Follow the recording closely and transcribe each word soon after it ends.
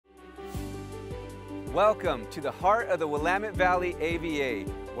Welcome to the heart of the Willamette Valley AVA,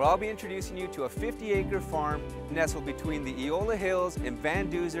 where I'll be introducing you to a 50-acre farm nestled between the Eola Hills and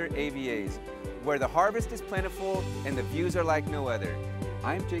Van Duzer AVAs, where the harvest is plentiful and the views are like no other.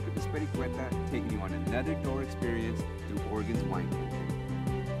 I'm Jacob Espericueta, taking you on another door experience through Oregon's wine culture.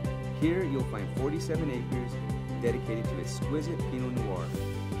 Here you'll find 47 acres dedicated to exquisite Pinot Noir,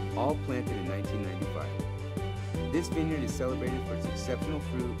 all planted in 1995. This vineyard is celebrated for its exceptional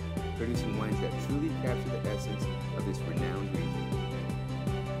fruit, producing wines that truly capture the essence of this renowned region.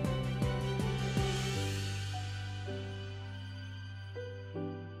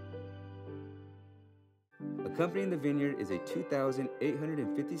 Accompanying the vineyard is a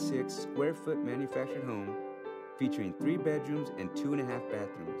 2,856 square foot manufactured home featuring 3 bedrooms and 2.5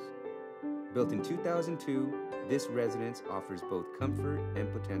 bathrooms. Built in 2002, this residence offers both comfort and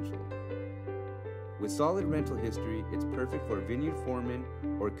potential. With solid rental history, it's perfect for a vineyard foreman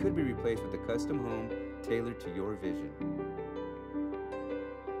or could be replaced with a custom home tailored to your vision.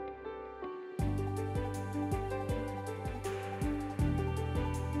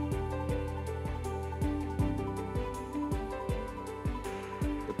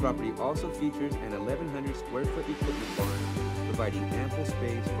 The property also features an 1,100 square foot equipment barn, providing ample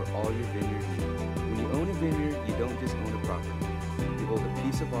space for all your vineyard needs. When you own a vineyard, you don't just own a property. You hold a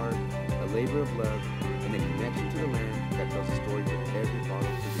piece of art, a labor of love, and a connection to the land that tells a story for every bottle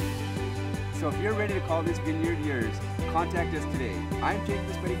produced. So if you're ready to call this vineyard yours, contact us today. I'm Jacob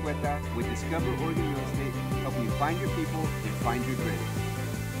Espericueta with Discover Oregon Real Estate, helping you find your people and find your grit.